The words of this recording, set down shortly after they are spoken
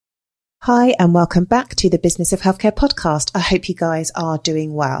Hi, and welcome back to the Business of Healthcare podcast. I hope you guys are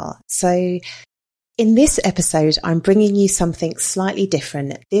doing well. So in this episode, I'm bringing you something slightly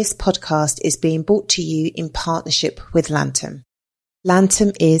different. This podcast is being brought to you in partnership with Lantum.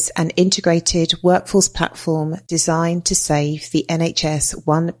 Lantum is an integrated workforce platform designed to save the NHS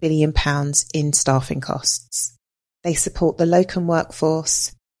 £1 billion in staffing costs. They support the locum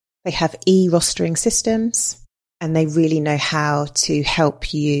workforce, they have e-rostering systems, and they really know how to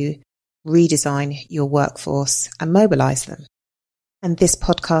help you redesign your workforce and mobilise them. And this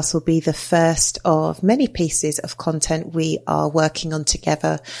podcast will be the first of many pieces of content we are working on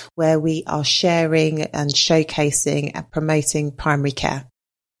together, where we are sharing and showcasing and promoting primary care.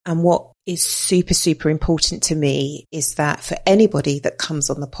 And what is super, super important to me is that for anybody that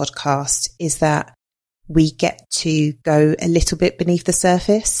comes on the podcast is that we get to go a little bit beneath the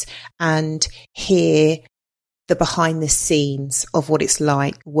surface and hear the behind the scenes of what it's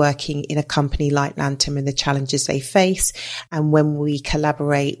like working in a company like Lantum and the challenges they face. And when we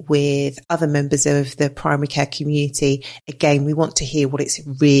collaborate with other members of the primary care community, again, we want to hear what it's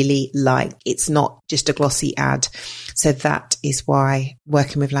really like. It's not just a glossy ad. So that is why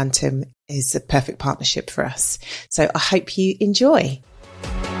working with Lantum is a perfect partnership for us. So I hope you enjoy.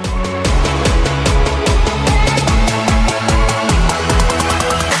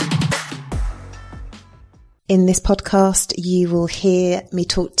 In this podcast, you will hear me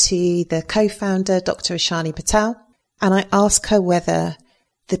talk to the co-founder, Dr. Ashani Patel, and I ask her whether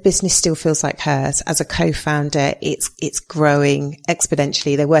the business still feels like hers. As a co-founder, it's growing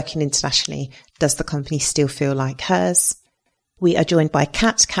exponentially. They're working internationally. Does the company still feel like hers? We are joined by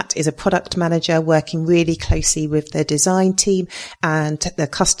Kat. Kat is a product manager working really closely with the design team and the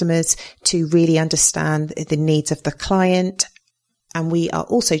customers to really understand the needs of the client. And we are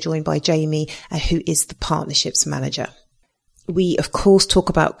also joined by Jamie, who is the partnerships manager. We, of course, talk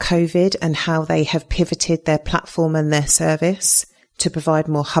about COVID and how they have pivoted their platform and their service to provide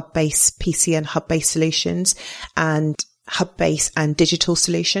more hub-based PC and hub-based solutions and hub-based and digital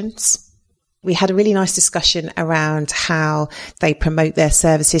solutions. We had a really nice discussion around how they promote their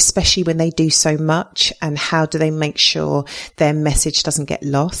services, especially when they do so much, and how do they make sure their message doesn't get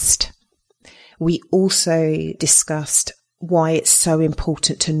lost. We also discussed why it's so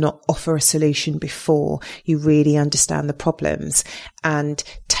important to not offer a solution before you really understand the problems, and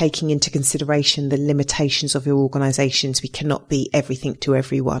taking into consideration the limitations of your organisations. We cannot be everything to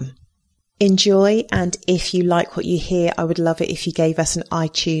everyone. Enjoy, and if you like what you hear, I would love it if you gave us an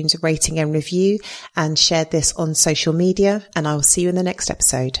iTunes rating and review and shared this on social media, and I will see you in the next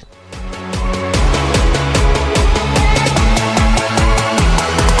episode.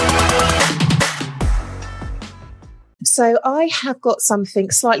 So I have got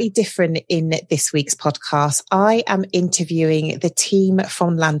something slightly different in this week's podcast. I am interviewing the team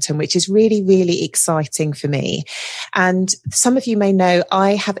from Lantum, which is really, really exciting for me. And some of you may know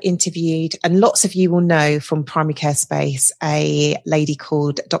I have interviewed, and lots of you will know from primary care space, a lady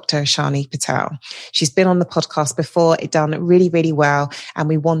called Dr. Ashani Patel. She's been on the podcast before, it done really, really well, and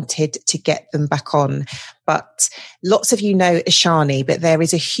we wanted to get them back on. But lots of you know Ashani, but there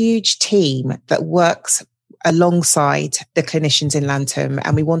is a huge team that works alongside the clinicians in Lantum,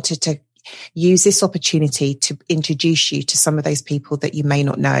 and we wanted to use this opportunity to introduce you to some of those people that you may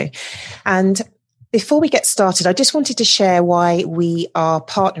not know. And before we get started, I just wanted to share why we are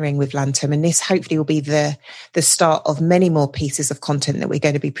partnering with Lantum, and this hopefully will be the start of many more pieces of content that we're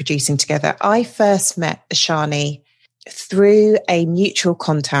going to be producing together. I first met Ashani through a mutual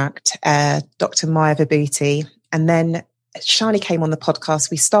contact, Dr. Maya Vibhuti, and then Ashani came on the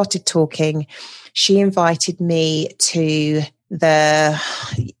podcast. We started talking. She invited me to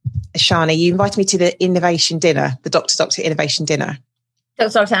Ashani, you invited me to the innovation dinner, the Dr. Innovation dinner.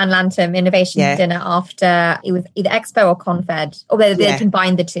 Dr. and Lantum Innovation Dinner after it was either Expo or Confed, or they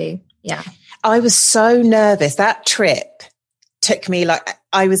combined the two. Yeah. I was so nervous. That trip took me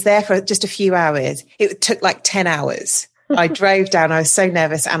I was there for just a few hours. It took 10 hours. I drove down. I was so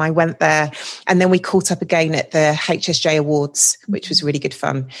nervous, and I went there, and then we caught up again at the HSJ Awards, which was really good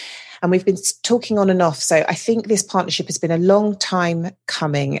fun. And we've been talking on and off. So I think this partnership has been a long time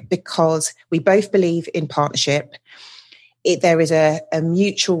coming, because we both believe in partnership. There is a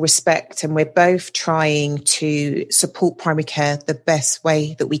mutual respect, and we're both trying to support primary care the best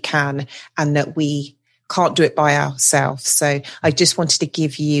way that we can, and that we can't do it by ourselves. So I just wanted to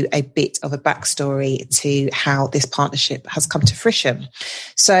give you a bit of a backstory to how this partnership has come to fruition.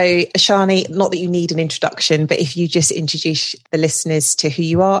 So Ashani, not that you need an introduction, but if you just introduce the listeners to who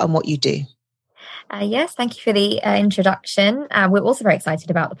you are and what you do. Yes, thank you for the introduction. We're also very excited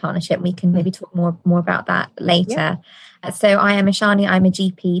about the partnership. We can maybe talk more about that later. So I am Ishani. I'm a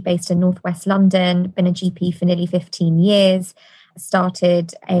GP based in Northwest London, been a GP for nearly 15 years,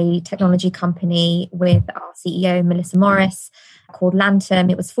 started a technology company with our CEO, Melissa Morris, called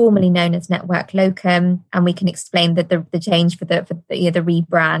Lantum. It was formerly known as Network Locum, and we can explain the change for the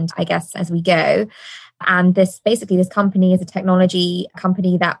rebrand, I guess, as we go. And this company is a technology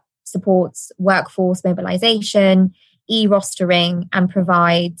company that supports workforce mobilization, e-rostering, and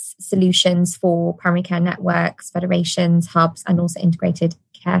provides solutions for primary care networks, federations, hubs, and also integrated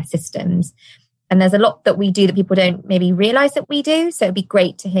care systems. And there's a lot that we do that people don't maybe realize that we do. So it'd be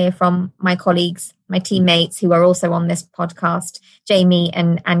great to hear from my colleagues, my teammates who are also on this podcast, Jamie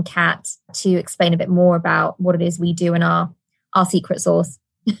and Kat, to explain a bit more about what it is we do and our secret sauce.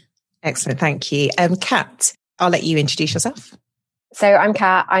 Excellent. Thank you. Kat, I'll let you introduce yourself. So I'm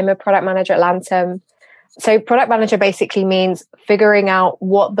Kat. I'm a product manager at Lantum. So product manager basically means figuring out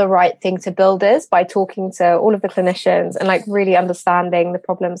what the right thing to build is by talking to all of the clinicians and really understanding the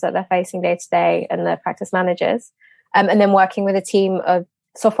problems that they're facing day to day and the practice managers. And then working with a team of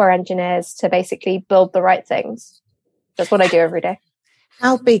software engineers to basically build the right things. That's what I do every day.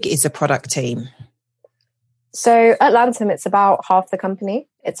 How big is a product team? So at Lantum, it's about half the company.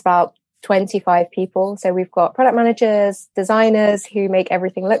 It's about 25 people. So we've got product managers, designers who make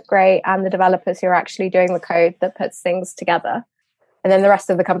everything look great, and the developers who are actually doing the code that puts things together. And then the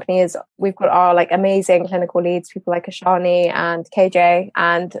rest of the company is, we've got our amazing clinical leads, people like Ashani and KJ,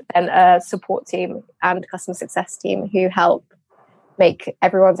 and then a support team and customer success team who help make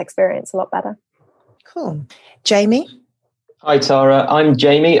everyone's experience a lot better. Cool. Jamie? Hi, Tara. I'm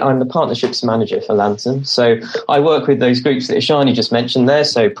Jamie. I'm the partnerships manager for Lantum. So I work with those groups that Ishani just mentioned there.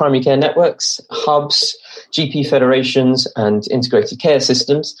 So primary care networks, hubs, GP federations, and integrated care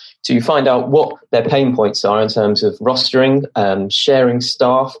systems to find out what their pain points are in terms of rostering, sharing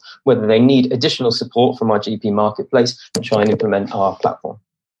staff, whether they need additional support from our GP marketplace, and try and implement our platform.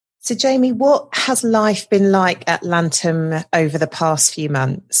 So Jamie, what has life been like at Lantum over the past few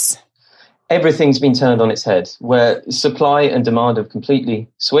months? Everything's been turned on its head, where supply and demand have completely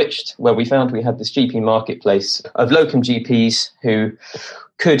switched, where we found we had this GP marketplace of locum GPs who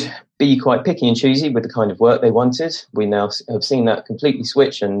could be quite picky and choosy with the kind of work they wanted. We now have seen that completely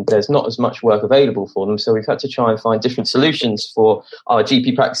switch, and there's not as much work available for them. So we've had to try and find different solutions for our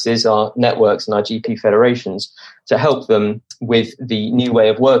GP practices, our networks, and our GP federations to help them with the new way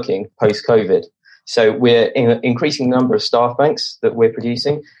of working post-COVID. So we're increasing the number of staff banks that we're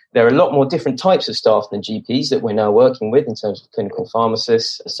producing. There are a lot more different types of staff than GPs that we're now working with in terms of clinical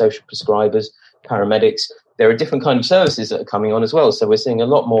pharmacists, social prescribers, paramedics. There are different kinds of services that are coming on as well. So we're seeing a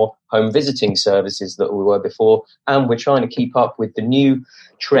lot more home visiting services that we were before, and we're trying to keep up with the new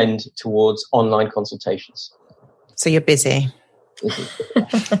trend towards online consultations. So you're busy.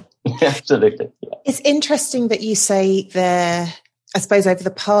 Absolutely. Yeah. It's interesting that you say there, I suppose over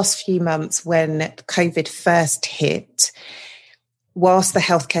the past few months when COVID first hit, whilst the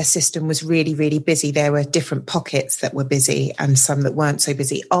healthcare system was really, really busy, there were different pockets that were busy and some that weren't so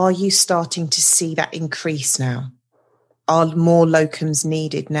busy. Are you starting to see that increase now? Are more locums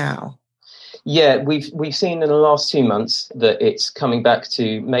needed now? Yeah, we've seen in the last 2 months that it's coming back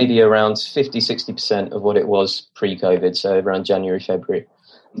to maybe around 50-60% of what it was pre-COVID, so around January, February.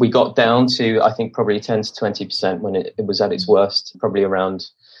 We got down to, I think, probably 10 to 20% when it was at its worst, probably around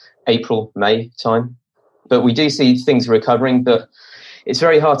April, May time. But we do see things recovering, but it's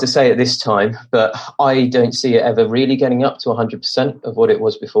very hard to say at this time. But I don't see it ever really getting up to 100% of what it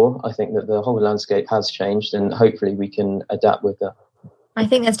was before. I think that the whole landscape has changed, and hopefully we can adapt with that. I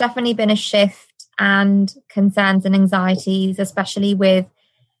think there's definitely been a shift and concerns and anxieties, especially with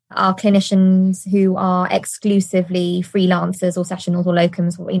our clinicians who are exclusively freelancers or sessionals or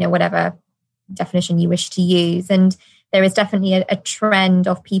locums, or, whatever definition you wish to use. And there is definitely a trend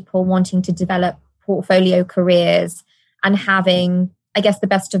of people wanting to develop portfolio careers and having, I guess, the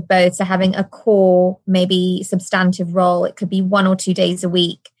best of both. So having a core, maybe substantive role, it could be 1 or 2 days a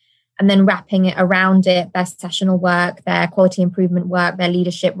week, and then wrapping it around it, their sessional work, their quality improvement work, their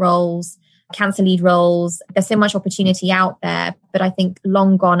leadership roles, cancer lead roles. There's so much opportunity out there, but I think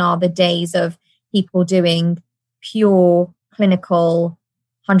long gone are the days of people doing pure clinical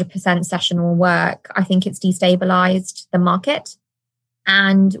 100% sessional work. I think it's destabilized the market.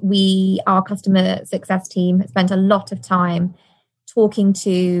 And our customer success team spent a lot of time talking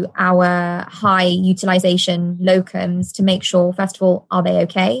to our high utilization locums to make sure, first of all, are they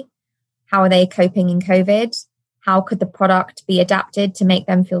okay? How are they coping in COVID? How could the product be adapted to make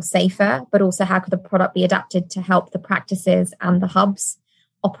them feel safer? But also, how could the product be adapted to help the practices and the hubs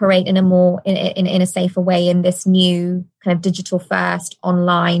operate in a safer way in this new kind of digital first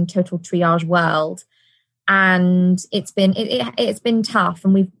online total triage world? and it's been tough.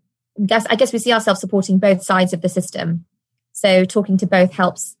 And I guess we see ourselves supporting both sides of the system. So talking to both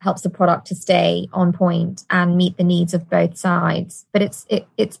helps the product to stay on point and meet the needs of both sides. But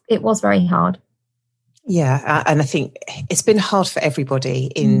it was very hard. Yeah, and I think it's been hard for everybody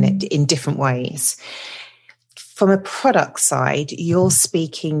in different ways. From a product side, you're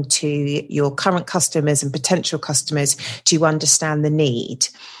speaking to your current customers and potential customers to understand the need.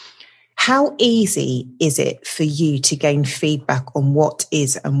 How easy is it for you to gain feedback on what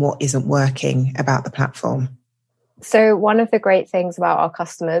is and what isn't working about the platform? So one of the great things about our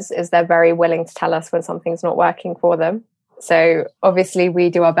customers is they're very willing to tell us when something's not working for them. So obviously we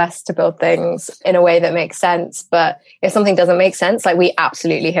do our best to build things in a way that makes sense. But if something doesn't make sense, like, we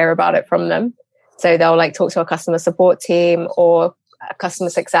absolutely hear about it from them. So they'll like talk to our customer support team or customer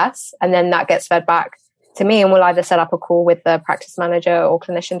success, and then that gets fed back to me, and we'll either set up a call with the practice manager or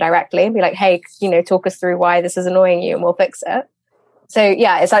clinician directly and be like, hey, talk us through why this is annoying you and we'll fix it. So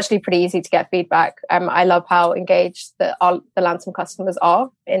yeah, it's actually pretty easy to get feedback. I love how engaged the Lantum customers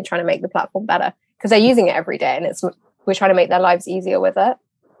are in trying to make the platform better, because they're using it every day, and we're trying to make their lives easier with it.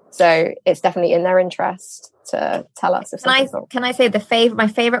 So it's definitely in their interest to tell us if something's wrong. Can I say my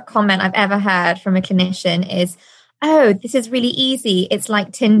favorite comment I've ever heard from a clinician is, oh, this is really easy. It's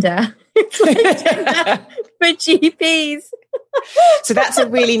like Tinder. It's like Tinder for GPs. So that's a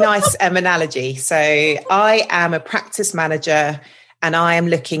really nice analogy. So I am a practice manager and I am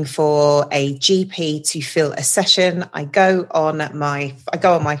looking for a GP to fill a session. I go on my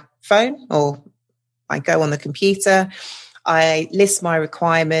phone, or I go on the computer. I list my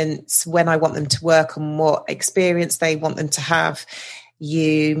requirements, when I want them to work and what experience they want them to have.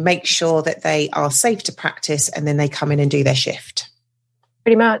 You make sure that they are safe to practice, and then they come in and do their shift.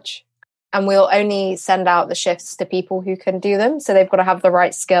 Pretty much. And we'll only send out the shifts to people who can do them. So they've got to have the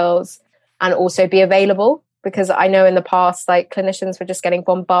right skills and also be available. Because I know in the past, like, clinicians were just getting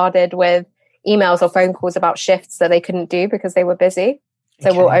bombarded with emails or phone calls about shifts that they couldn't do because they were busy.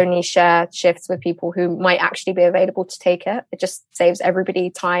 So we'll only share shifts with people who might actually be available to take it. It just saves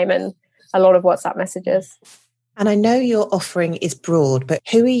everybody time and a lot of WhatsApp messages. And I know your offering is broad, but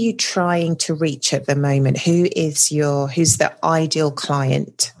who are you trying to reach at the moment? Who's the ideal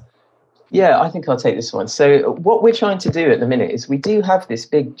client? Yeah, I think I'll take this one. So what we're trying to do at the minute is we do have this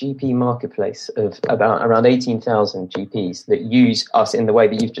big GP marketplace of around 18,000 GPs that use us in the way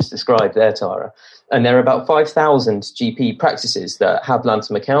that you've just described there, Tara. And there are about 5,000 GP practices that have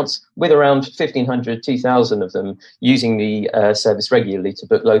Lantum accounts, with around 1,500, 2,000 of them using the service regularly to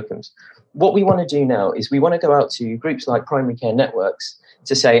book locums. What we want to do now is we want to go out to groups like primary care networks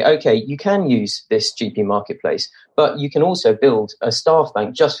to say, okay, you can use this GP marketplace, but you can also build a staff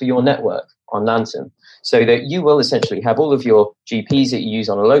bank just for your network on Lantum, so that you will essentially have all of your GPs that you use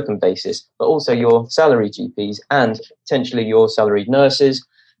on a locum basis, but also your salary GPs and potentially your salaried nurses,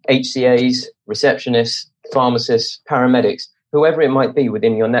 HCAs, receptionists, pharmacists, paramedics, whoever it might be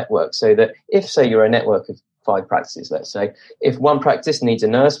within your network. So that if, say, you're a network of 5 practices, let's say, if one practice needs a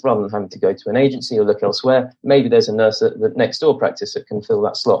nurse, rather than having to go to an agency or look elsewhere, maybe there's a nurse at the next door practice that can fill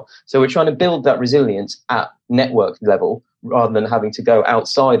that slot. So we're trying to build that resilience at network level, rather than having to go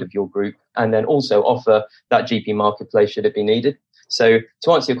outside of your group, and then also offer that GP marketplace should it be needed. So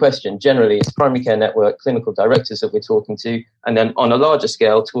to answer your question, generally it's primary care network clinical directors that we're talking to, and then on a larger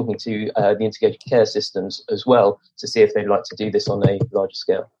scale talking to the integrated care systems as well, to see if they'd like to do this on a larger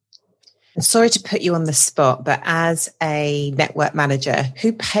scale. Sorry to put you on the spot, but as a network manager,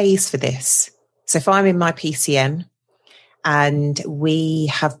 who pays for this? So if I'm in my PCN and we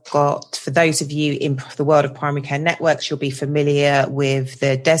have got, for those of you in the world of primary care networks, you'll be familiar with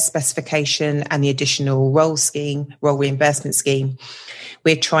the DES specification and the additional role reimbursement scheme.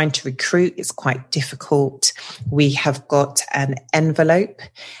 We're trying to recruit. It's quite difficult. We have got an envelope,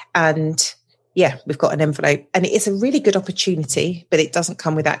 and we've got an envelope, and it's a really good opportunity, but it doesn't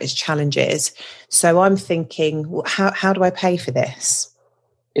come without its challenges. So I'm thinking, how do I pay for this?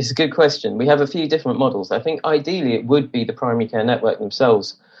 It's a good question. We have a few different models. I think ideally it would be the primary care network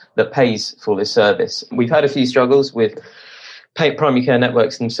themselves that pays for this service. We've had a few struggles with primary care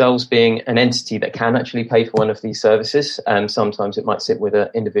networks themselves being an entity that can actually pay for one of these services. Sometimes it might sit with an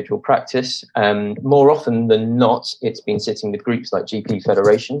individual practice. More often than not, it's been sitting with groups like GP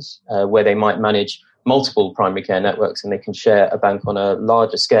federations, where they might manage multiple primary care networks and they can share a bank on a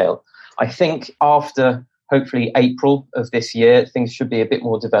larger scale. I think after hopefully April of this year, things should be a bit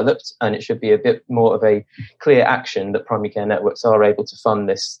more developed, and it should be a bit more of a clear action that primary care networks are able to fund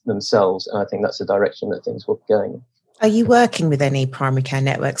this themselves. And I think that's the direction that things will be going in. Are you working with any primary care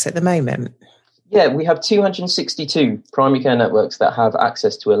networks at the moment? Yeah, we have 262 primary care networks that have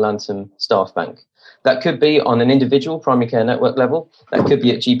access to a Lantum staff bank. That could be on an individual primary care network level. That could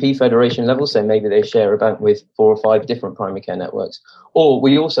be at GP federation level. So maybe they share a bank with 4 or 5 different primary care networks. Or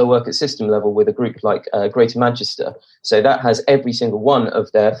we also work at system level with a group like Greater Manchester. So that has every single one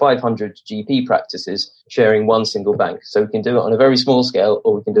of their 500 GP practices sharing one single bank. So we can do it on a very small scale,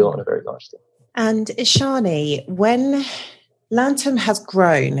 or we can do it on a very large scale. And Ishani, when Lantum has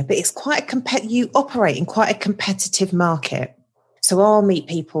grown, but it's quite you operate in quite a competitive market. So I'll meet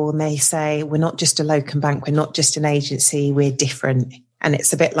people and they say, we're not just a locum bank, we're not just an agency, we're different. And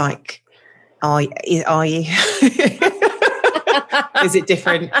it's a bit like, are you? Is it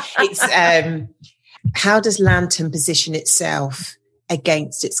different? It's how does Lantum position itself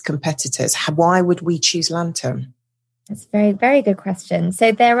against its competitors? Why would we choose Lantum? That's a very, very good question.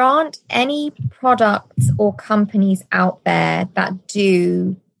 So there aren't any products or companies out there that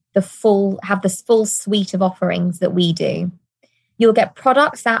have this full suite of offerings that we do. You'll get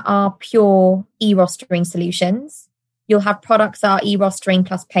products that are pure e-rostering solutions. You'll have products that are e-rostering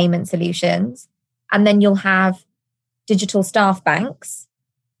plus payment solutions. And then you'll have digital staff banks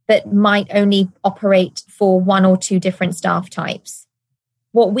that might only operate for 1 or 2 different staff types.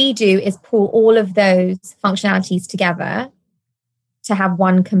 What we do is pull all of those functionalities together to have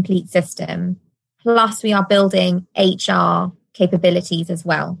one complete system. Plus, we are building HR capabilities as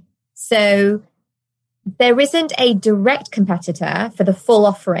well. So there isn't a direct competitor for the full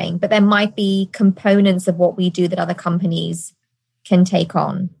offering, but there might be components of what we do that other companies can take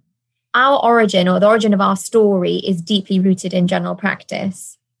on. Our origin, or the origin of our story, is deeply rooted in general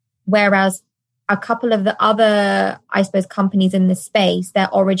practice, whereas a couple of the other, I suppose, companies in this space,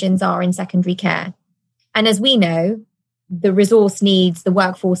 their origins are in secondary care. And as we know, the resource needs, the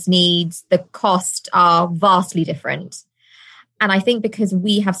workforce needs, the cost are vastly different. And I think because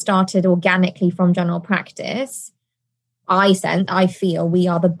we have started organically from general practice, I feel we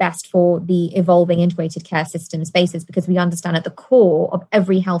are the best for the evolving integrated care system spaces, because we understand at the core of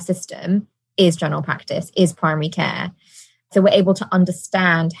every health system is general practice, is primary care. So we're able to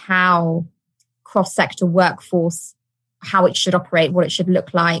understand how cross-sector workforce, how it should operate, what it should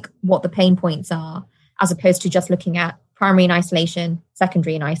look like, what the pain points are, as opposed to just looking at primary in isolation,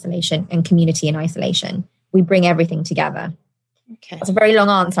 secondary in isolation, and community in isolation. We bring everything together. Okay. That's a very long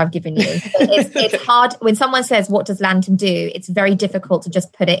answer I've given you. It's hard when someone says, what does Lantum do? It's very difficult to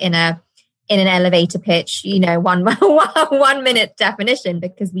just put it in an elevator pitch, 1 minute definition,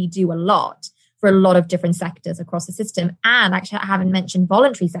 because we do a lot for a lot of different sectors across the system. And actually, I haven't mentioned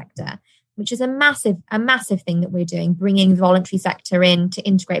voluntary sector, which is a massive thing that we're doing, bringing the voluntary sector in to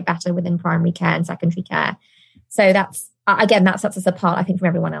integrate better within primary care and secondary care. So that sets us apart, I think, from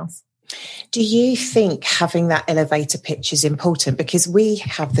everyone else. Do you think having that elevator pitch is important? Because we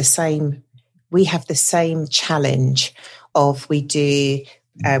have the same challenge of we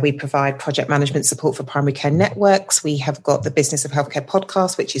provide project management support for primary care networks. We have got the Business of Healthcare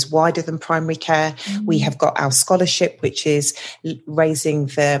podcast, which is wider than primary care. Mm-hmm. We have got our scholarship, which is raising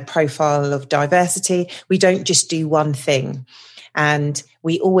the profile of diversity. We don't just do one thing. And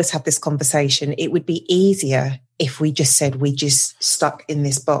we always have this conversation. It would be easier if we just said we just stuck in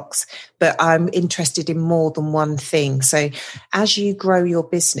this box. But I'm interested in more than one thing. So as you grow your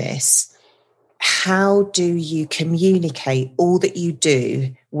business, how do you communicate all that you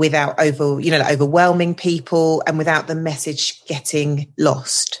do without overwhelming people and without the message getting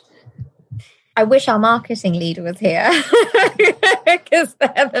lost? I wish our marketing leader was here because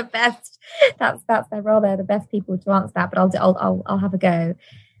they're the best. That's their role. They're the best people to answer that. But I'll have a go.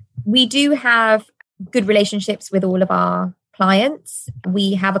 We do have good relationships with all of our clients.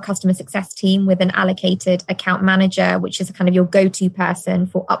 We have a customer success team with an allocated account manager, which is kind of your go-to person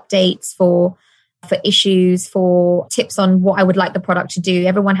for updates, for issues, for tips on what I would like the product to do.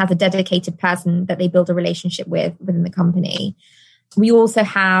 Everyone has a dedicated person that they build a relationship with within the company. We also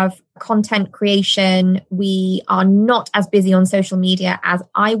have content creation. We are not as busy on social media as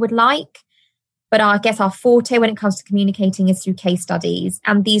I would like, but I guess our forte when it comes to communicating is through case studies.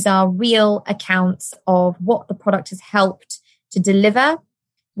 And these are real accounts of what the product has helped to deliver.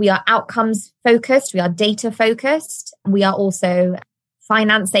 We are outcomes focused. We are data focused. We are also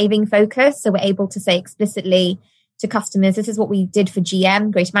finance saving focused. So we're able to say explicitly to customers, this is what we did for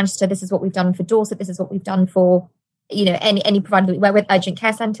GM, Greater Manchester. This is what we've done for Dorset. This is what we've done for, any provider that we work with, urgent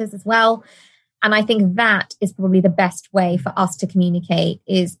care centres as well. And I think that is probably the best way for us to communicate,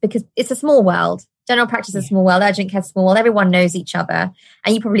 is because it's a small world. General practice is a small world, urgent care is a small world. Everyone knows each other.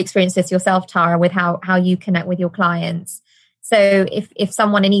 And you probably experience this yourself, Tara, with how you connect with your clients. So if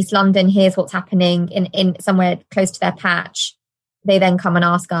someone in East London hears what's happening in somewhere close to their patch, they then come and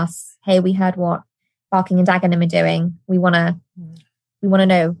ask us, hey, we heard what Barking and Dagenham are doing. We want to we want to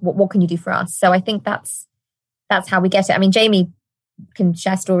know what can you do for us? So I think that's how we get it. I mean, Jamie can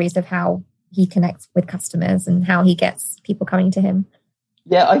share stories of how he connects with customers and how he gets people coming to him.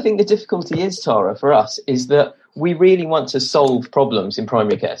 Yeah, I think the difficulty is, Tara, for us, is that we really want to solve problems in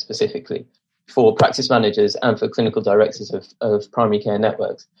primary care specifically for practice managers and for clinical directors of primary care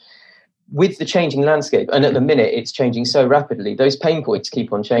networks. With the changing landscape, and at the minute it's changing so rapidly, those pain points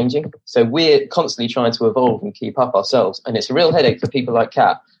keep on changing. So we're constantly trying to evolve and keep up ourselves. And it's a real headache for people like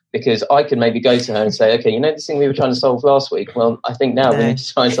Kat, because I could maybe go to her and say, okay, this thing we were trying to solve last week, well, I think now we need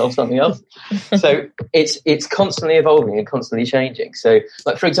to try and solve something else. So it's constantly evolving and constantly changing. So,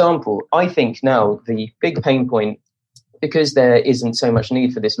 like, for example, I think now the big pain point, because there isn't so much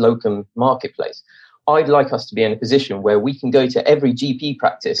need for this locum marketplace, I'd like us to be in a position where we can go to every GP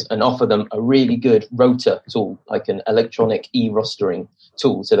practice and offer them a really good rota tool, like an electronic e-rostering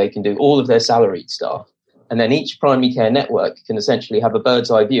tool, so they can do all of their salaried staff. And then each primary care network can essentially have a bird's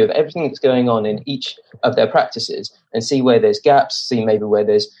eye view of everything that's going on in each of their practices and see where there's gaps, see maybe where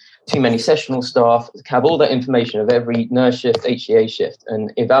there's too many sessional staff, have all that information of every nurse shift, HCA shift,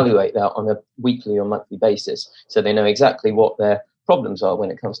 and evaluate that on a weekly or monthly basis so they know exactly what their problems are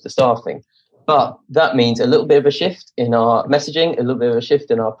when it comes to staffing. But that means a little bit of a shift in our messaging, a little bit of a shift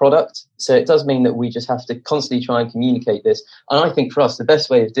in our product. So it does mean that we just have to constantly try and communicate this. And I think for us, the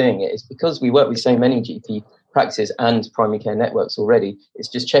best way of doing it is, because we work with so many GP practices and primary care networks already, it's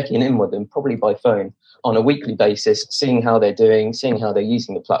just checking in with them, probably by phone, on a weekly basis, seeing how they're doing, seeing how they're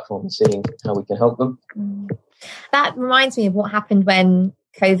using the platform, and seeing how we can help them. That reminds me of what happened when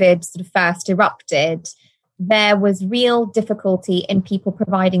COVID sort of first erupted. There was real difficulty in people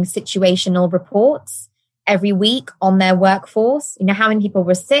providing situational reports every week on their workforce. How many people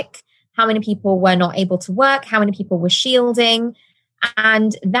were sick, how many people were not able to work, how many people were shielding.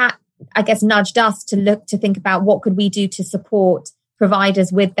 And that, I guess, nudged us to think about what could we do to support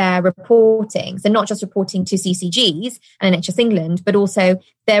providers with their reporting. So not just reporting to CCGs and NHS England, but also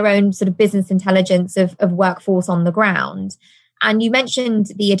their own sort of business intelligence of workforce on the ground. And you mentioned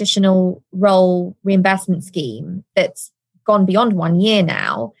the additional role reimbursement scheme that's gone beyond 1 year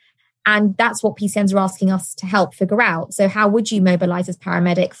now. And that's what PCNs are asking us to help figure out. So how would you mobilize as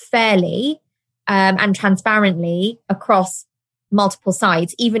paramedic fairly and transparently across multiple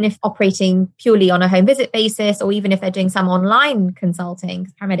sites, even if operating purely on a home visit basis, or even if they're doing some online consulting,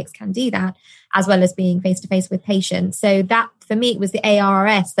 because paramedics can do that, as well as being face-to-face with patients. So that, for me, it was the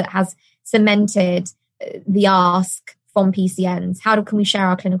ARS that has cemented the ask from PCNs. How can we share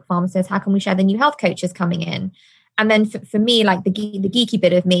our clinical pharmacists? How can we share the new health coaches coming in? And then for me, like the geeky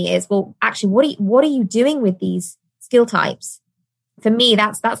bit of me is, well, actually, what are you doing with these skill types? For me,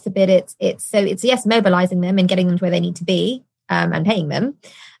 that's the bit. It's yes, mobilizing them and getting them to where they need to be and paying them,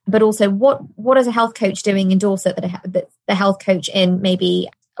 but also what is a health coach doing in Dorset that the health coach in maybe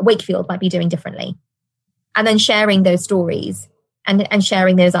Wakefield might be doing differently, and then sharing those stories. And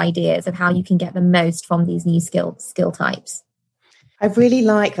sharing those ideas of how you can get the most from these new skill types. I really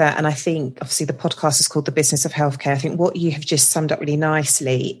like that. And I think, obviously, the podcast is called The Business of Healthcare. I think what you have just summed up really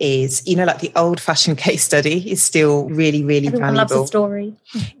nicely is, like the old-fashioned case study is still really, really Everyone valuable. Loves a story.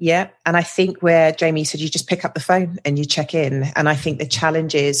 Yeah. And I think where Jamie said you just pick up the phone and you check in. And I think the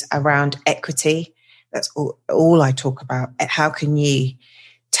challenge is around equity. That's all I talk about. How can you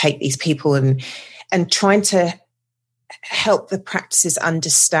take these people and trying to help the practices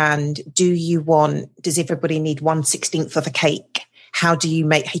understand, does everybody need 1/16 of a cake? How do you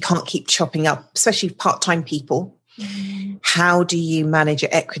can't keep chopping up, especially part-time people. How do you manage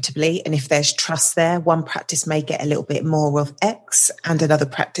it equitably? And if there's trust there, one practice may get a little bit more of X and another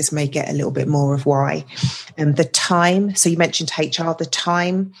practice may get a little bit more of Y. And the time, so you mentioned HR, the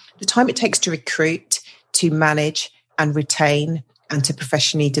time it takes to recruit, to manage and retain and to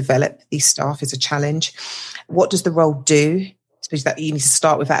professionally develop these staff is a challenge. What does the role do? Suppose that you need to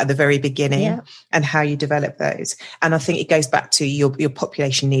start with that at the very beginning, and how you develop those. And I think it goes back to your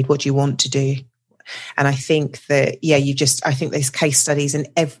population need. What do you want to do? And I think that, I think there's case studies and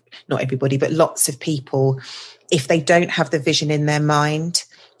not everybody, but lots of people, if they don't have the vision in their mind,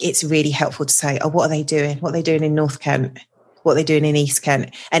 it's really helpful to say, what are they doing? What are they doing in North Kent? What are they doing in East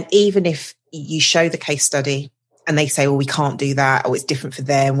Kent? And even if you show the case study, and they say, we can't do that, or it's different for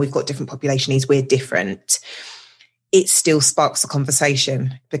them, we've got different population needs, we're different, it still sparks a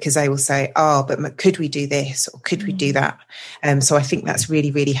conversation, because they will say, but could we do this, or could we do that? So I think that's really,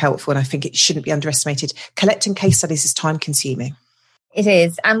 really helpful, and I think it shouldn't be underestimated. Collecting case studies is time consuming. It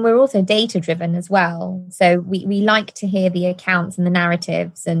is, and we're also data driven as well. So we like to hear the accounts and the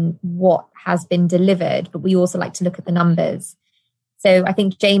narratives and what has been delivered, but we also like to look at the numbers. So I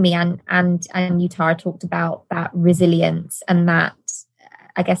think Jamie and you, Tara, talked about that resilience and that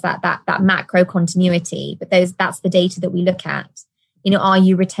I guess that macro continuity, but that's the data that we look at. You know, are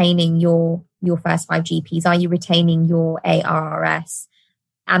you retaining your first 5 GPs? Are you retaining your ARRS?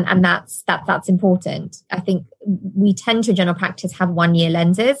 And that's important. I think we tend to, general practice, have 1-year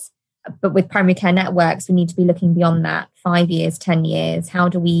lenses, but with primary care networks, we need to be looking beyond that, 5 years, 10 years. How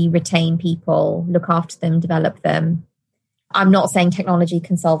do we retain people, look after them, develop them? I'm not saying technology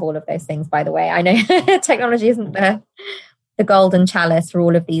can solve all of those things, by the way. I know technology isn't the golden chalice for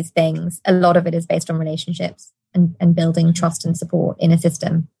all of these things. A lot of it is based on relationships and building trust and support in a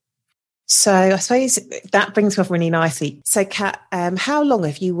system. So I suppose that brings me up really nicely. So Kat, how long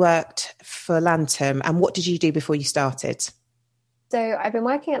have you worked for Lantum and what did you do before you started? So I've been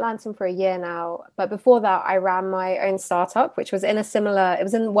working at Lantum for a year now, but before that I ran my own startup, which was it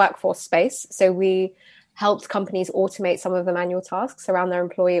was in the workforce space. So we helped companies automate some of the manual tasks around their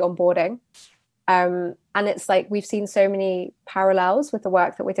employee onboarding. And it's like we've seen so many parallels with the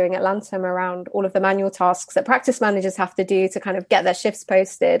work that we're doing at Lantum around all of the manual tasks that practice managers have to do to kind of get their shifts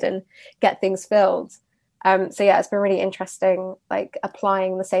posted and get things filled. So yeah, it's been really interesting, like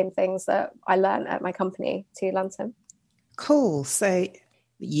applying the same things that I learned at my company to Lantum. Cool. So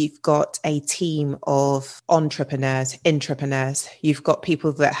you've got a team of entrepreneurs, intrapreneurs. You've got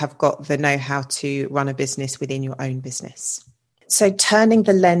people that have got the know-how to run a business within your own business. So turning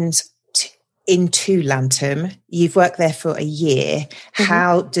the lens into Lantum, you've worked there for a year. Mm-hmm.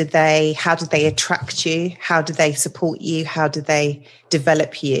 How did they attract you? How did they support you? How did they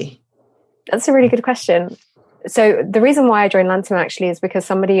develop you? That's a really good question. So the reason why I joined Lantum actually is because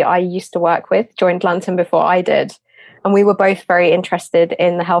somebody I used to work with joined Lantum before I did. And we were both very interested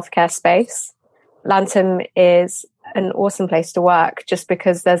in the healthcare space. Lantum is an awesome place to work just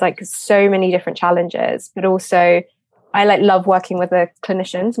because there's like so many different challenges, but also I love working with the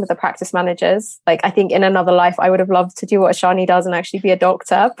clinicians, with the practice managers. Like I think in another life, I would have loved to do what Ashani does and actually be a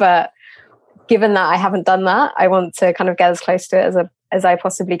doctor. But given that I haven't done that, I want to kind of get as close to it as I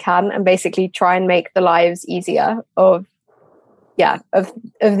possibly can and basically try and make the lives easier of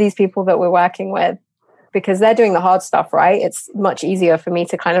these people that we're working with, because they're doing the hard stuff, right? It's much easier for me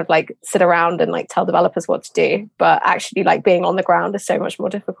to kind of like sit around and like tell developers what to do, but actually like being on the ground is so much more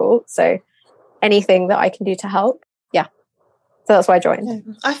difficult. So anything that I can do to help. Yeah. So that's why I joined.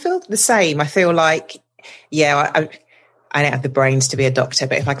 Yeah, I feel the same. I feel like, I don't have the brains to be a doctor,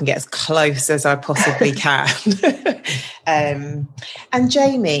 but if I can get as close as I possibly can. And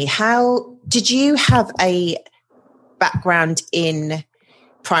Jamie, how did you have a background in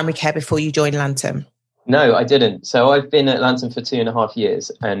primary care before you joined Lantum? No, I didn't. So I've been at Lantum for 2.5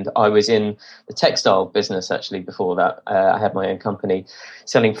 years and I was in the textile business actually before that. I had my own company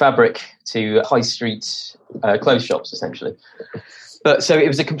selling fabric to high street clothes shops essentially. But so it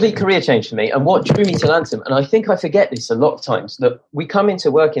was a complete career change for me. And what drew me to Lantum, and I think I forget this a lot of times, that we come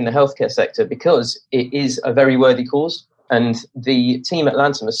into work in the healthcare sector because it is a very worthy cause. And the team at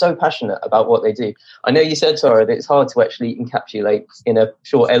Lantum are so passionate about what they do. I know you said, Tara, that it's hard to actually encapsulate in a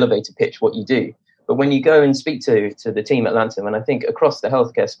short elevator pitch what you do. But when you go and speak to the team at Lantum, and I think across the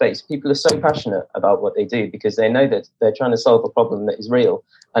healthcare space, people are so passionate about what they do because they know that they're trying to solve a problem that is real.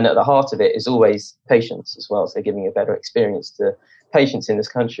 And at the heart of it is always patients as well. So giving a better experience to patients in this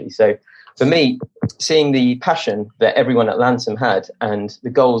country. So for me, seeing the passion that everyone at Lantum had and the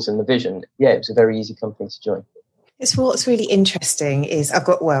goals and the vision, it was a very easy company to join. It's what's really interesting is I've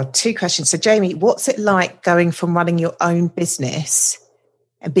got, 2 questions. So Jamie, what's it like going from running your own business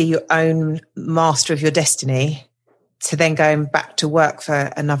and be your own master of your destiny to then going back to work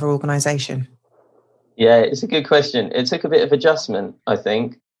for another organisation? Yeah, it's a good question. It took a bit of adjustment, I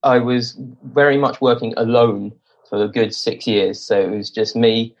think. I was very much working alone for a good 6 years. So it was just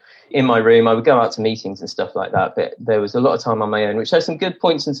me in my room. I would go out to meetings and stuff like that, but there was a lot of time on my own, which has some good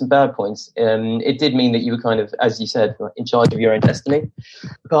points and some bad points. It did mean that you were kind of, as you said, in charge of your own destiny.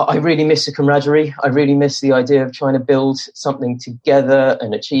 But I really miss the camaraderie. I really miss the idea of trying to build something together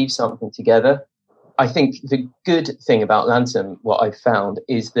and achieve something together. I think the good thing about Lantum, what I've found,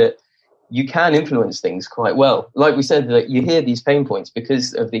 is that you can influence things quite well. Like we said, that you hear these pain points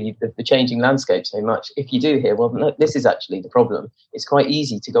because of the changing landscape so much. If you do hear, well, no, this is actually the problem, it's quite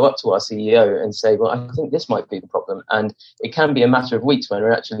easy to go up to our CEO and say, well, I think this might be the problem. And it can be a matter of weeks when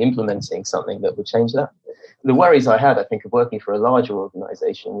we're actually implementing something that would change that. The worries I had, I think, of working for a larger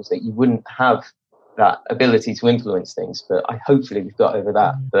organisation was that you wouldn't have that ability to influence things. But hopefully we've got over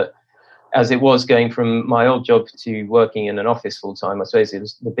that. But as it was going from my old job to working in an office full time, I suppose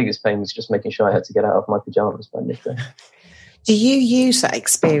the biggest pain was just making sure I had to get out of my pajamas by midday. Do you use that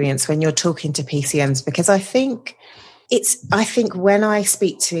experience when you're talking to PCMs? Because I think I think when I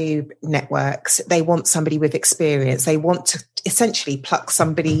speak to networks, they want somebody with experience. They want to essentially pluck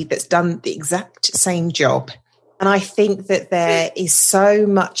somebody that's done the exact same job. And I think that there is so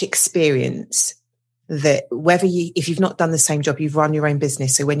much experience that if you've not done the same job, you've run your own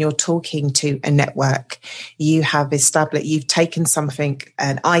business. So when you're talking to a network, you've taken something,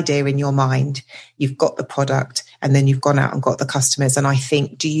 an idea in your mind, you've got the product, and then you've gone out and got the customers. And I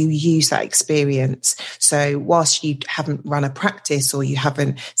think, do you use that experience? So whilst you haven't run a practice or you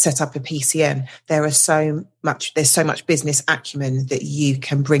haven't set up a PCN, there's so much business acumen that you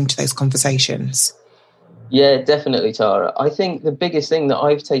can bring to those conversations. Yeah, definitely, Tara. I think the biggest thing that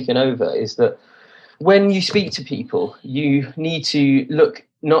I've taken over is that when you speak to people, you need to look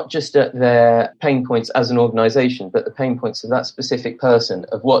not just at their pain points as an organisation, but the pain points of that specific person,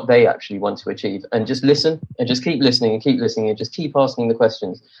 of what they actually want to achieve, and just listen and just keep listening and just keep asking the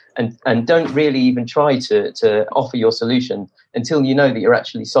questions, and don't really even try to offer your solution until you know that you're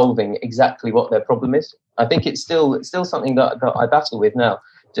actually solving exactly what their problem is. I think it's still something that I battle with now.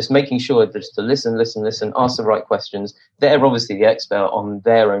 Just making sure just to listen, ask the right questions. They're obviously the expert on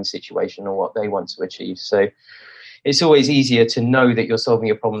their own situation or what they want to achieve. So it's always easier to know that you're solving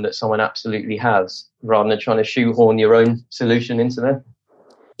a problem that someone absolutely has, rather than trying to shoehorn your own solution into there.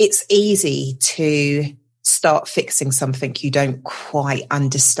 It's easy to start fixing something you don't quite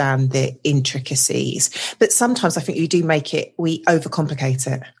understand the intricacies. But sometimes I think we overcomplicate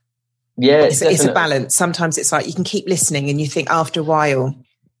it. Yeah, it's a balance. Sometimes it's like you can keep listening and you think after a while,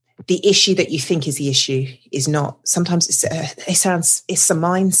 the issue that you think is the issue is not. Sometimes it's a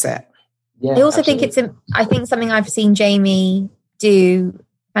mindset. Yeah, I also think I think something I've seen Jamie do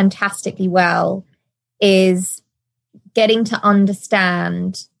fantastically well is getting to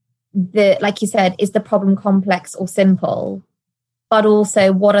understand like you said, is the problem complex or simple, but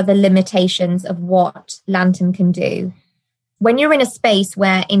also what are the limitations of what Lantum can do. When you're in a space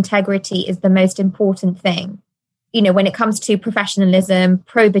where integrity is the most important thing, when it comes to professionalism,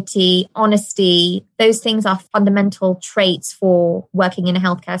 probity, honesty, those things are fundamental traits for working in a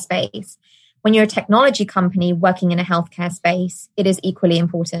healthcare space. When you're a technology company working in a healthcare space, it is equally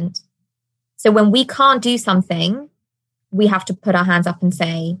important. So when we can't do something, we have to put our hands up and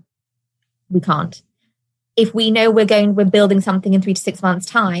say, we can't. If we know we're building something in 3 to 6 months'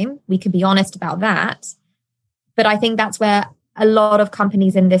 time, we can be honest about that. But I think that's where a lot of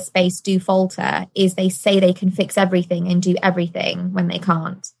companies in this space do falter, is they say they can fix everything and do everything when they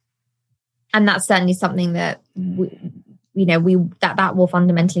can't. And that's certainly something that that will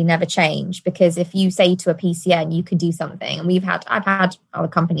fundamentally never change, because if you say to a PCN you can do something, and I've had other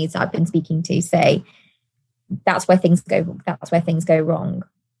companies that I've been speaking to say that's where things go wrong,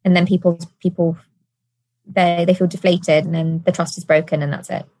 and then people they feel deflated, and then the trust is broken, and that's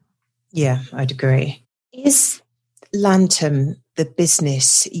it. Yeah, I'd agree. Is Lantum the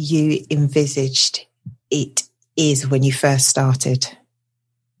business you envisaged it is when you first started?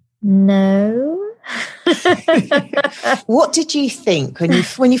 No. What did you think when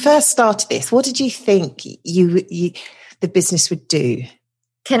you first started this? What did you think the business would do?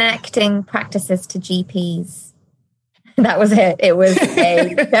 Connecting practices to GPs. That was it. It was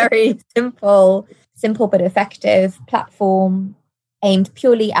a very simple but effective platform aimed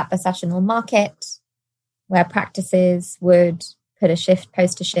purely at the sessional market, where practices would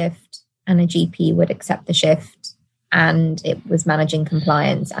post a shift, and a GP would accept the shift, and it was managing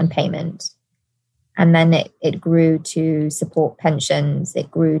compliance and payment. And then it grew to support pensions,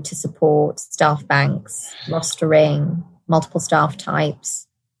 it grew to support staff banks, rostering, multiple staff types,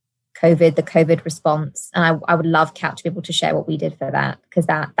 the COVID response. And I would love Kat to be able to share what we did for that, because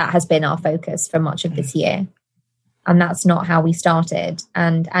that has been our focus for much of this year. And that's not how we started.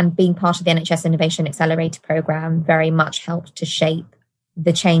 And being part of the NHS Innovation Accelerator program very much helped to shape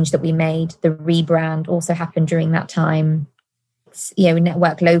the change that we made. The rebrand also happened during that time.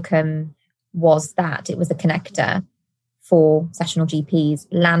 Network Locum was that. It was a connector for sessional GPs.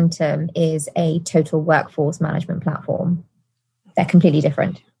 Lantum is a total workforce management platform. They're completely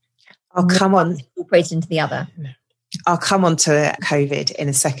different. I'll come on. Incorporated into the other. I'll come on to COVID in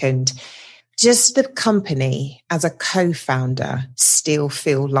a second. Does the company, as a co-founder, still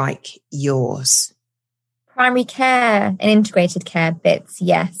feel like yours? Primary care and integrated care bits,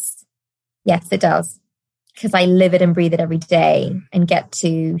 yes. Yes, it does. Because I live it and breathe it every day and get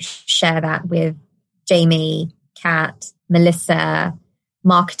to share that with Jamie, Kat, Melissa,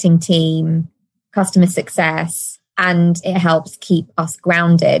 marketing team, customer success, and it helps keep us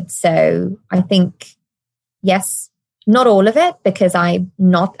grounded. So I think, yes, not all of it, because I'm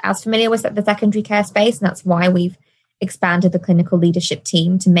not as familiar with the secondary care space, and that's why we've expanded the clinical leadership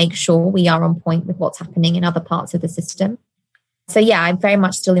team to make sure we are on point with what's happening in other parts of the system. So yeah, I very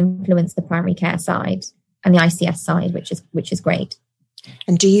much still influence the primary care side and the ICS side, which is great.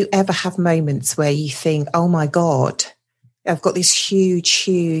 And do you ever have moments where you think, oh my God, I've got this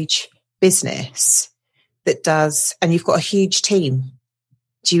huge business that does, and you've got a huge team.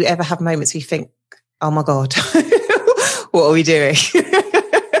 Do you ever have moments where you think, oh my God, what are we doing?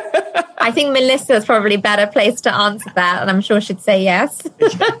 I think Melissa's probably better placed to answer that, and I'm sure she'd say yes.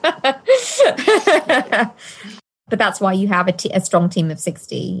 But that's why you have a strong team of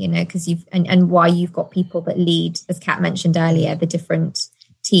 60, because and why you've got people that lead, as Kat mentioned earlier, the different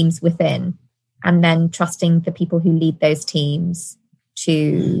teams within, and then trusting the people who lead those teams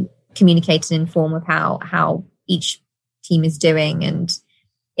to communicate and inform of how each team is doing. And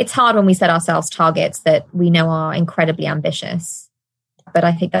it's hard when we set ourselves targets that we know are incredibly ambitious. But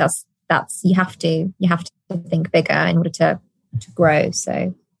I think that's you have to think bigger in order to grow.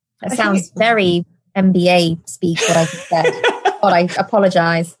 So that sounds very MBA speak what I just said. God, I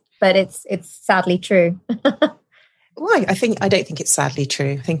apologize, but it's sadly true. Why? I don't think it's sadly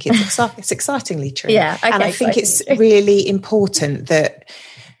true. I think it's excitingly true. Yeah, okay, and I think it's really important that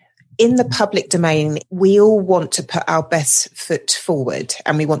in the public domain, we all want to put our best foot forward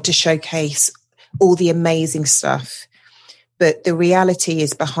and we want to showcase all the amazing stuff. But the reality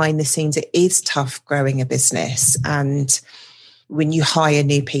is behind the scenes, it is tough growing a business. And when you hire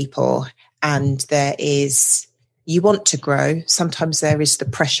new people and you want to grow, sometimes there is the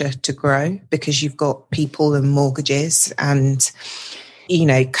pressure to grow because you've got people and mortgages and,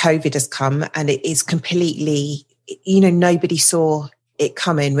 COVID has come and it is completely, nobody saw it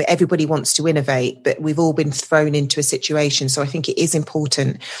coming. Everybody wants to innovate, but we've all been thrown into a situation. So I think it is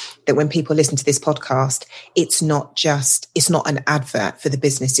important that when people listen to this podcast, it's not an advert for the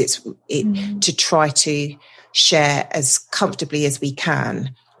business. To try to share as comfortably as we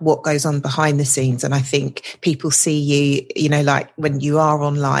can what goes on behind the scenes. And I think people see you, like when you are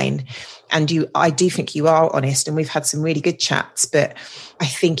online and I do think you are honest, and we've had some really good chats, but I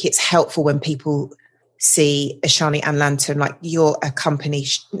think it's helpful when people see Ashani and Lantum, like you're a company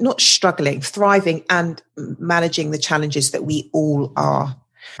not struggling, thriving and managing the challenges that we all are.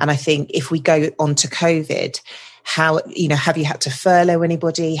 And I think if we go on to COVID, have you had to furlough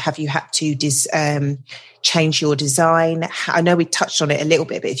anybody? Have you had to change your design? I know we touched on it a little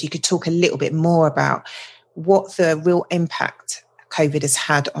bit, but if you could talk a little bit more about what the real impact COVID has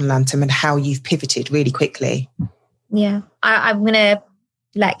had on Lantum and how you've pivoted really quickly. Yeah, I'm going to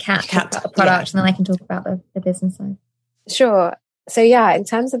let Kat talk about the product and then I can talk about the business side. Sure. So yeah, in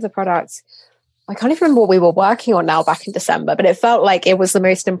terms of the product, I can't even remember what we were working on now back in December, but it felt like it was the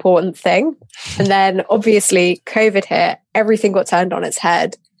most important thing. And then obviously COVID hit, everything got turned on its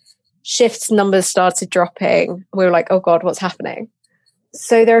head. Shifts numbers started dropping. We were like, oh God, what's happening?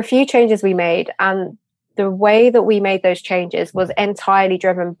 So there are a few changes we made, and the way that we made those changes was entirely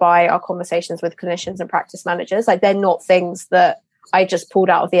driven by our conversations with clinicians and practice managers. Like they're not things that I just pulled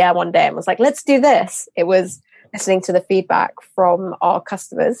out of the air one day and was like, let's do this. It was listening to the feedback from our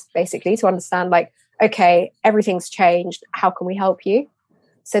customers, basically, to understand like, okay, everything's changed. How can we help you?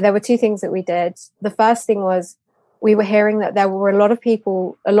 So there were two things that we did. The first thing was we were hearing that there were a lot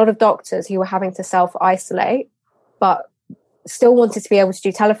of doctors who were having to self-isolate, but still wanted to be able to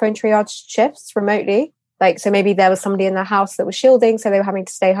do telephone triage shifts remotely. Like, so maybe there was somebody in their house that was shielding, so they were having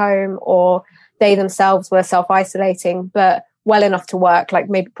to stay home, or they themselves were self-isolating, but well enough to work, like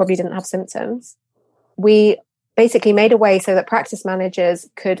maybe probably didn't have symptoms. We basically made a way so that practice managers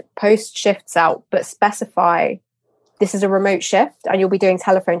could post shifts out, but specify this is a remote shift and you'll be doing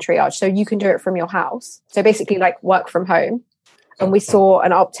telephone triage. So you can do it from your house. So basically like work from home. And we saw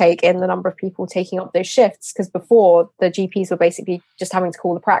an uptake in the number of people taking up those shifts, because before the GPs were basically just having to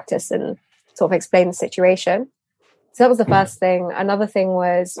call the practice and sort of explain the situation. So that was the first thing. Another thing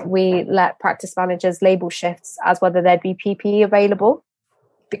was we let practice managers label shifts as whether there'd be PPE available,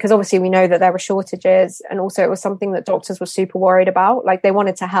 because obviously we know that there were shortages, and also it was something that doctors were super worried about. Like they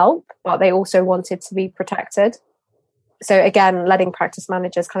wanted to help, but they also wanted to be protected. So again, letting practice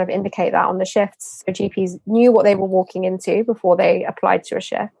managers kind of indicate that on the shifts, so GPs knew what they were walking into before they applied to a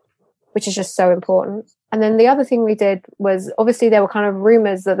shift, which is just so important. And then the other thing we did was, obviously there were kind of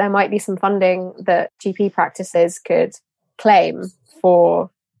rumors that there might be some funding that GP practices could claim for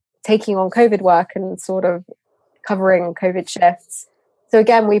taking on COVID work and sort of covering COVID shifts. So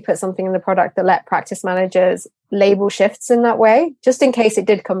again, we put something in the product that let practice managers label shifts in that way, just in case it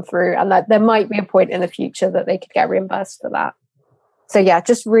did come through, and that there might be a point in the future that they could get reimbursed for that. So yeah,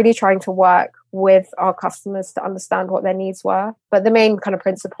 just really trying to work with our customers to understand what their needs were. But the main kind of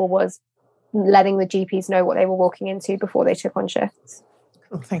principle was letting the GPs know what they were walking into before they took on shifts.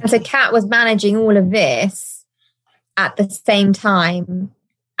 Cool, thank you. So Kat was managing all of this at the same time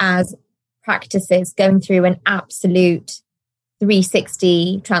as practices going through an absolute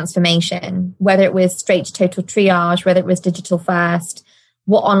 360 transformation, whether it was straight to total triage, whether it was digital first,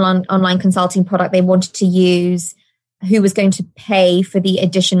 what online consulting product they wanted to use, who was going to pay for the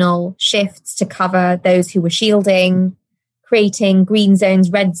additional shifts to cover those who were shielding, creating green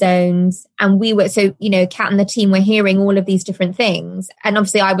zones, red zones. And we were, so, Kat and the team were hearing all of these different things. And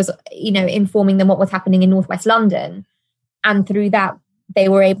obviously I was, informing them what was happening in Northwest London. And through that,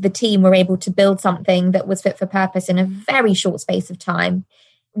 the team were able to build something that was fit for purpose in a very short space of time.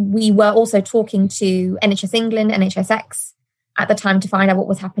 We were also talking to NHS England, NHSX at the time to find out what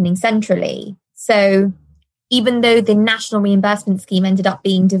was happening centrally. So even though the national reimbursement scheme ended up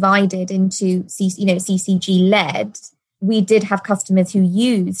being divided into, CCG led, we did have customers who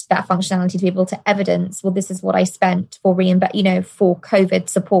used that functionality to be able to evidence, well, this is what I spent for for COVID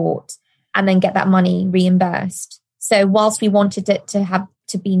support, and then get that money reimbursed. So whilst we wanted it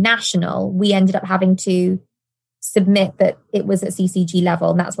to be national, we ended up having to submit that it was at CCG level,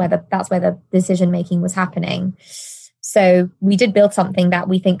 and that's where the decision making was happening. So we did build something that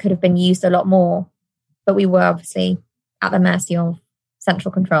we think could have been used a lot more, but we were obviously at the mercy of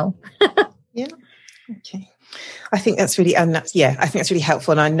central control. Yeah. Okay. I think that's really, I think that's really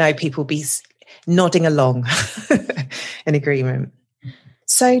helpful. And I know people will be nodding along in agreement.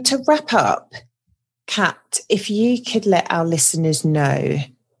 So to wrap up, Kat, if you could let our listeners know,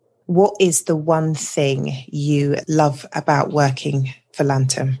 what is the one thing you love about working for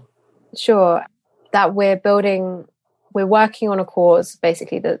Lantum? Sure. That we're working on a cause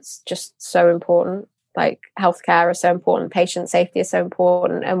basically that's just so important. Like healthcare is so important, patient safety is so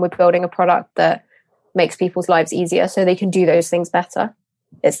important, and we're building a product that makes people's lives easier so they can do those things better.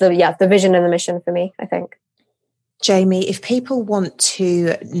 It's the vision and the mission for me, I think. Jamie, if people want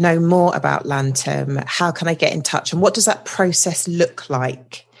to know more about Lantum, how can I get in touch? And what does that process look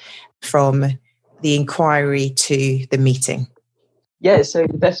like from the inquiry to the meeting? Yeah, so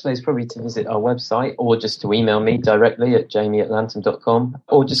the best way is probably to visit our website or just to email me directly at jamie@lantum.com,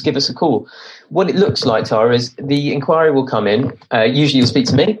 or just give us a call. What it looks like, Tara, is the inquiry will come in. Usually you'll speak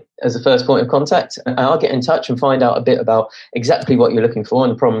to me as the first point of contact, and I'll get in touch and find out a bit about exactly what you're looking for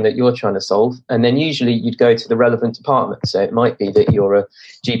and the problem that you're trying to solve. And then usually you'd go to the relevant department. So it might be that you're a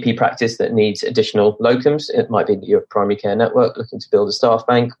GP practice that needs additional locums. It might be that you're a primary care network looking to build a staff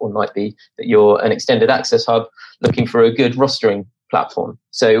bank, or it might be that you're an extended access hub looking for a good rostering platform.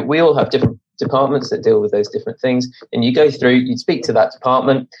 So we all have different departments that deal with those different things, and you go through, you'd speak to that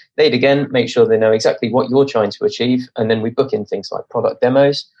department, they'd again make sure they know exactly what you're trying to achieve, and then we book in things like product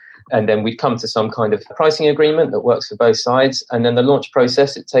demos, and then we'd come to some kind of pricing agreement that works for both sides. And then the launch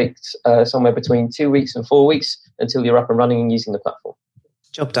process, it takes somewhere between 2 weeks and 4 weeks until you're up and running and using the platform.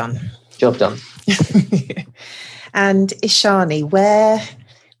 Job done. And Ishani,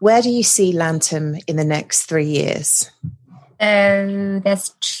 where do you see Lantum in the next 3 years? So there's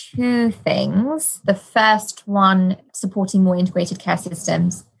two things. The first one, supporting more integrated care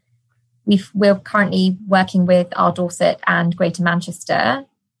systems. We're currently working with our Dorset and Greater Manchester,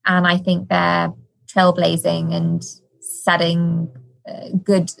 and I think they're trailblazing and setting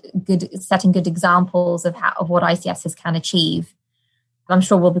good examples of what ICSs can achieve. I'm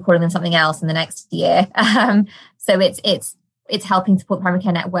sure we'll be calling them something else in the next year. So it's helping support primary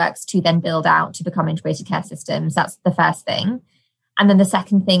care networks to then build out to become integrated care systems. That's the first thing. And then the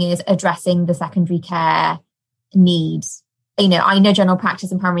second thing is addressing the secondary care needs. I know general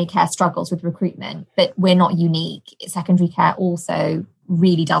practice and primary care struggles with recruitment, but we're not unique. Secondary care also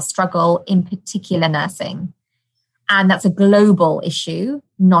really does struggle, in particular nursing. And that's a global issue,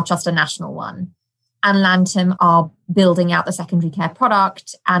 not just a national one. And Lantum are building out the secondary care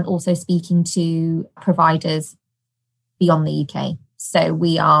product and also speaking to providers beyond the UK. So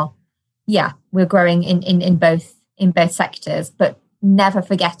we're growing in both sectors, but never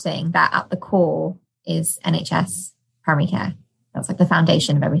forgetting that at the core is NHS primary care. That's like the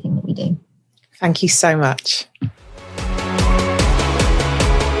foundation of everything that we do. Thank you so much.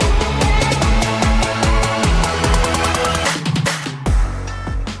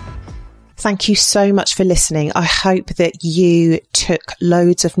 Thank you so much for listening. I hope that you took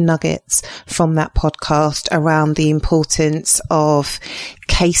loads of nuggets from that podcast around the importance of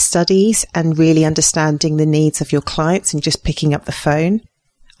case studies and really understanding the needs of your clients and just picking up the phone.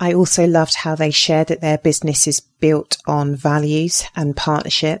 I also loved how they shared that their business is built on values and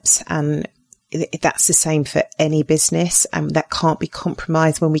partnerships, and that's the same for any business, and that can't be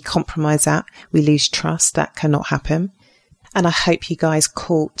compromised. When we compromise that, we lose trust. That cannot happen. And I hope you guys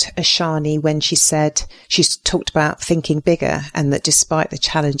caught Ashani when she talked about thinking bigger, and that despite the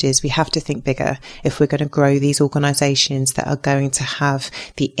challenges, we have to think bigger if we're going to grow these organisations that are going to have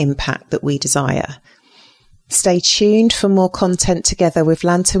the impact that we desire. Stay tuned for more content together with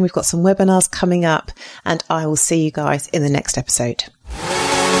Lantum. We've got some webinars coming up, and I will see you guys in the next episode.